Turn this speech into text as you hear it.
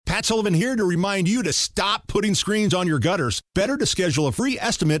Matt Sullivan here to remind you to stop putting screens on your gutters. Better to schedule a free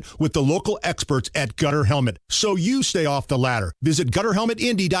estimate with the local experts at Gutter Helmet so you stay off the ladder. Visit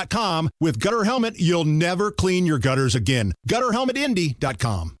GutterHelmetIndy.com. With Gutter Helmet, you'll never clean your gutters again.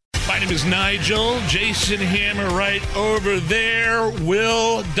 GutterHelmetIndy.com. My name is Nigel. Jason Hammer right over there.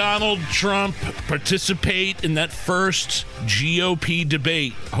 Will Donald Trump participate in that first GOP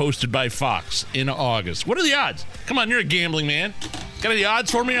debate hosted by Fox in August? What are the odds? Come on, you're a gambling man. Got any odds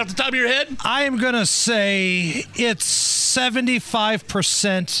for me off the top of your head? I am going to say it's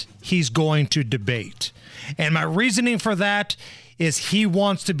 75% he's going to debate. And my reasoning for that is he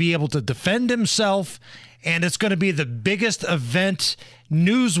wants to be able to defend himself, and it's going to be the biggest event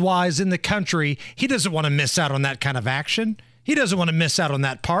news-wise in the country. He doesn't want to miss out on that kind of action. He doesn't want to miss out on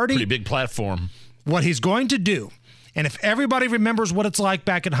that party. Pretty big platform. What he's going to do, and if everybody remembers what it's like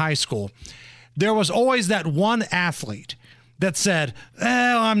back in high school, there was always that one athlete that said,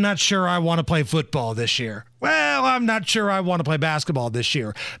 well, I'm not sure I want to play football this year. Well, I'm not sure I want to play basketball this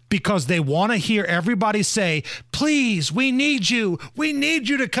year, because they want to hear everybody say, please, we need you. We need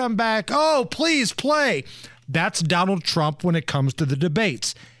you to come back. Oh, please play. That's Donald Trump when it comes to the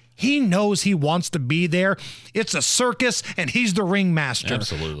debates. He knows he wants to be there. It's a circus, and he's the ringmaster.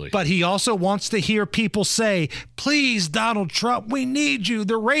 Absolutely. But he also wants to hear people say, please, Donald Trump, we need you.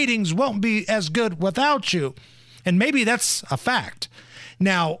 The ratings won't be as good without you. And maybe that's a fact.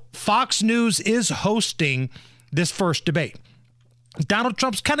 Now, Fox News is hosting this first debate. Donald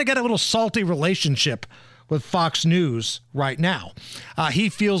Trump's kind of got a little salty relationship with Fox News right now. He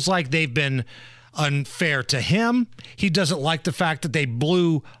feels like they've been unfair to him. He doesn't like the fact that they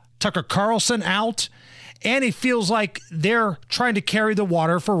blew Tucker Carlson out. And he feels like they're trying to carry the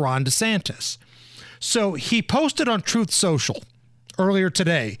water for Ron DeSantis. So he posted on Truth Social earlier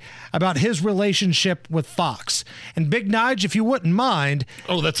today about his relationship with Fox. And Big Nige, if you wouldn't mind.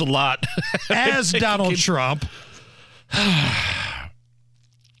 Oh, that's a lot. As Donald Trump.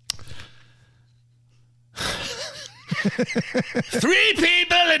 Three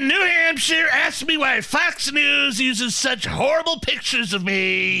people in New Hampshire asked me why Fox News uses such horrible pictures of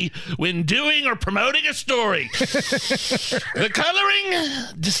me when doing or promoting a story. The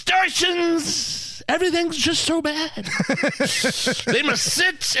coloring, distortions, everything's just so bad. They must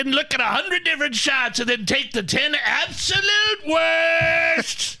sit and look at 100 different shots and then take the 10 absolute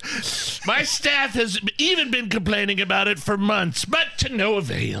worst. My staff has even been complaining about it for months, but to no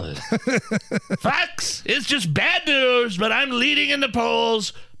avail. Fox is just bad news, but I'm leading in the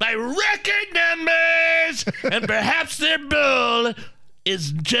polls by record numbers, and perhaps their bull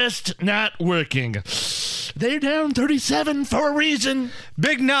is just not working. They're down 37 for a reason.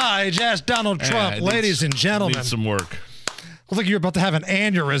 Big Nige asked Donald Trump, ladies and gentlemen. Needs some work. Look like you're about to have an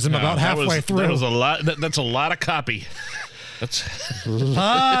aneurysm about halfway through. That was a lot. That's a lot of copy. That's a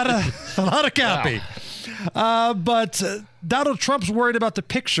lot of copy. Wow. But Donald Trump's worried about the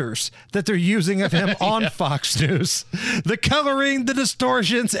pictures that they're using of him on Fox News. The coloring, the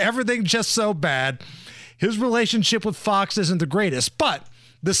distortions, everything just so bad. His relationship with Fox isn't the greatest. But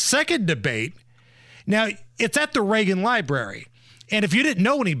the second debate, now it's at the Reagan Library. And if you didn't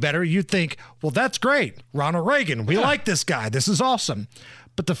know any better, you'd think, well, that's great. Ronald Reagan, we like this guy. This is awesome.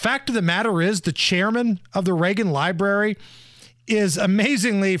 But the fact of the matter is the chairman of the Reagan Library is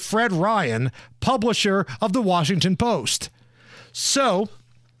amazingly Fred Ryan, publisher of the Washington Post. So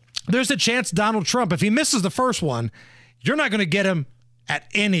there's a chance Donald Trump, if he misses the first one, you're not going to get him at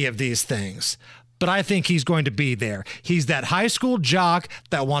any of these things. But I think he's going to be there. He's that high school jock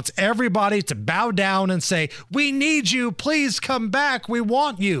that wants everybody to bow down and say, we need you. Please come back. We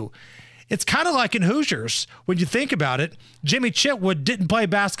want you. It's kind of like in Hoosiers. When you think about it, Jimmy Chitwood didn't play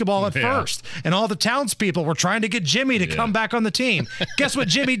basketball at first. And all the townspeople were trying to get Jimmy to come back on the team. Guess what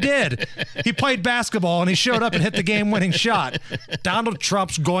Jimmy did? He played basketball, and he showed up and hit the game-winning shot. Donald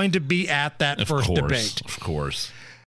Trump's going to be at that first debate. Of course.